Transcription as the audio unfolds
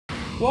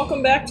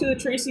Welcome back to the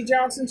Tracy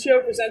Johnson Show,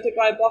 presented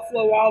by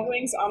Buffalo Wild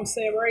Wings. I'm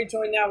Sam Murray,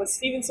 joined now with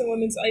Stevenson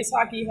women's ice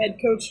hockey head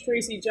coach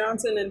Tracy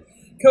Johnson. And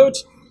Coach,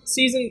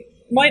 season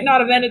might not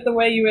have ended the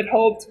way you had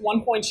hoped,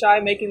 1 point shy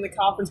of making the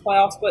conference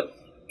playoffs, but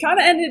kind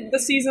of ended the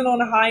season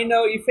on a high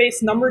note. You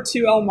faced number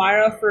 2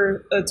 Elmira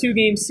for a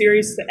 2-game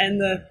series to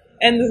end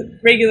the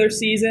regular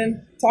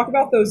season. Talk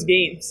about those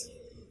games.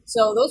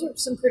 So those were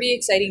some pretty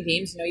exciting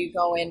games. You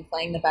go in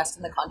playing the best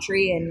in the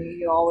country, and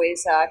you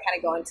always kind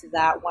of go into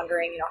that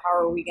wondering, how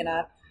are we going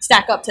to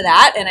stack up to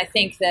that? And I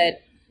think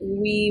that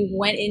we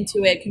went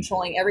into it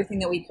controlling everything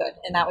that we could,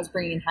 and that was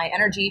bringing high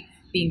energy,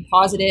 being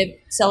positive,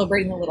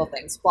 celebrating the little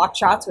things. Block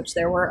shots, which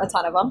there were a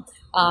ton of them.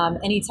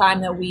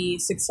 Anytime that we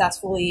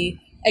successfully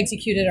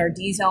executed our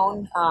D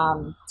zone.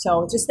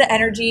 So just the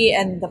energy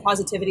and the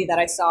positivity that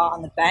I saw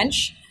on the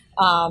bench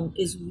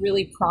is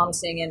really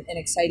promising and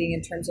exciting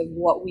in terms of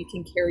what we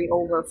can carry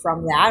over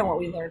from that and what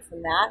we learned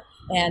from that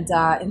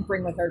and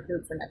bring with our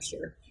group for next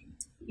year.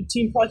 Your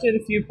team collected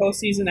a few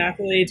postseason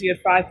accolades. You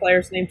had 5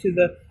 players named to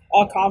the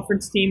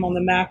all-conference team on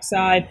the MAC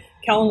side.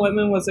 Kellen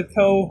Whitman was a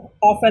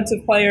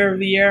co-offensive player of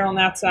the year on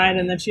that side,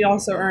 and then she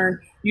also earned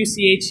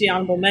UCHC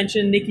honorable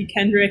mention. Nikki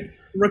Kendrick,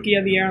 rookie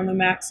of the year on the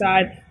MAC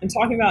side. And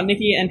talking about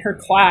Nikki and her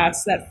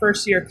class, that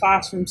first-year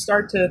class from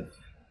start to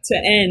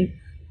end,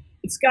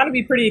 it's got to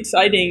be pretty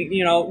exciting,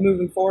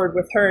 moving forward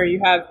with her.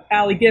 You have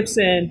Allie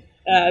Gibson,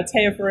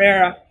 Taya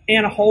Ferreira,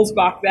 Anna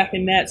Holzbach back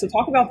in net. So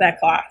talk about that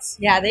class.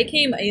 Yeah, they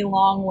came a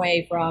long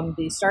way from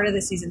the start of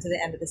the season to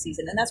the end of the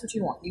season, and that's what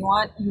you want.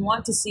 You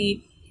want to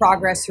see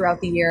progress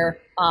throughout the year.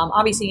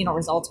 Obviously,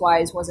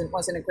 results-wise,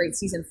 wasn't a great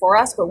season for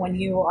us, but when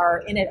you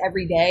are in it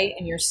every day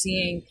and you're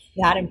seeing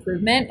that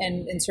improvement,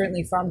 and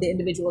certainly from the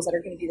individuals that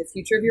are going to be the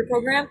future of your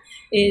program,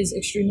 is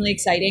extremely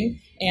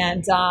exciting.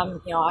 And I'm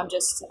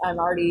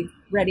already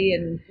ready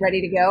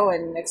to go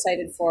and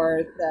excited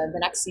for the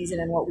next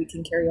season and what we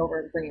can carry over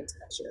and bring into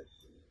next year.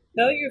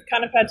 Now that you've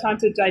kind of had time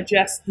to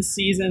digest the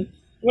season,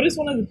 what is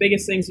one of the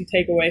biggest things you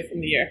take away from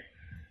the year?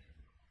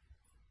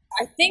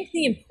 I think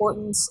the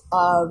importance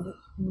of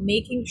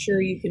making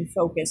sure you can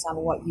focus on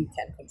what you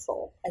can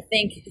control. I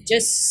think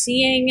just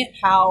seeing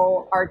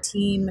how our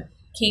team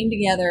came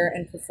together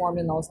and performed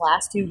in those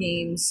last 2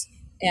 games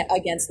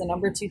against the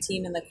number 2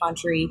 team in the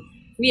country,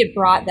 we had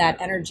brought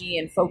that energy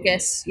and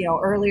focus,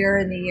 earlier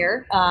in the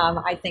year.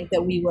 I think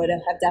that we would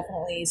have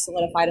definitely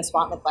solidified a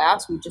spot in the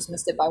playoffs. We just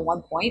missed it by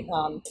 1 point.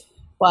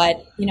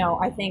 But,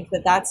 I think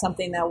that that's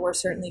something that we're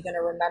certainly going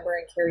to remember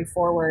and carry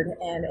forward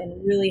and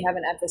really have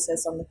an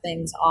emphasis on the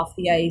things off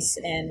the ice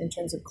and in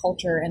terms of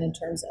culture and in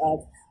terms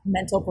of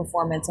mental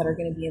performance that are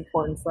going to be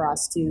important for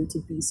us to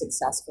be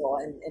successful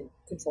and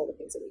control the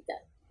things that we can.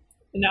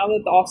 And now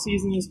that the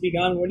offseason has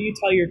begun, what do you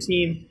tell your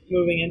team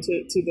moving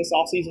into this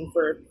offseason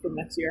for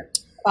next year?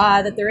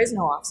 That there is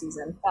no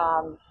offseason.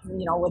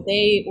 What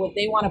they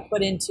want to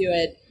put into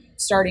it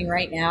starting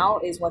right now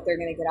is what they're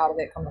going to get out of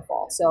it come the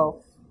fall.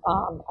 So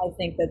I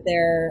think that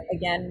they're,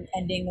 again,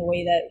 ending the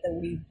way that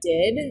we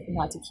did,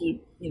 not to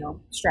keep,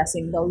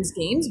 stressing those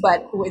games,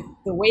 but with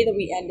the way that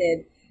we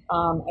ended,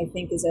 I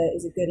think is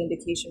a good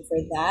indication for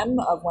them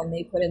of when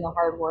they put in the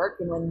hard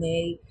work and when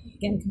they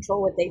can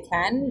control what they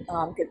can,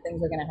 good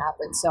things are going to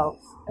happen. So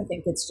I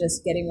think it's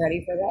just getting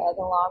ready for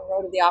the long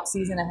road of the off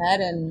season ahead.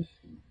 And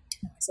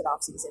I said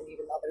off season,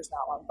 even though there's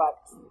not one, but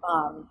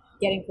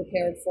getting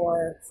prepared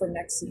for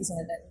next season.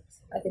 And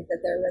I think that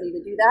they're ready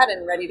to do that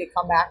and ready to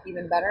come back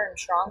even better and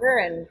stronger,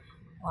 and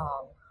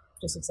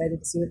just excited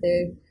to see what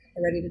they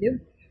are ready to do.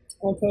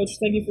 Well, Coach,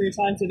 thank you for your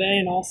time today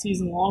and all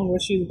season long.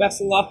 Wish you the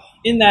best of luck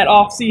in that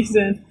off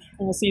season, and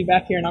we'll see you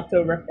back here in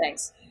October.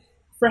 Thanks.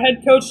 For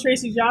head coach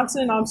Tracy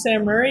Johnson, I'm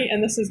Sam Murray,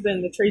 and this has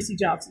been the Tracy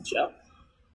Johnson Show.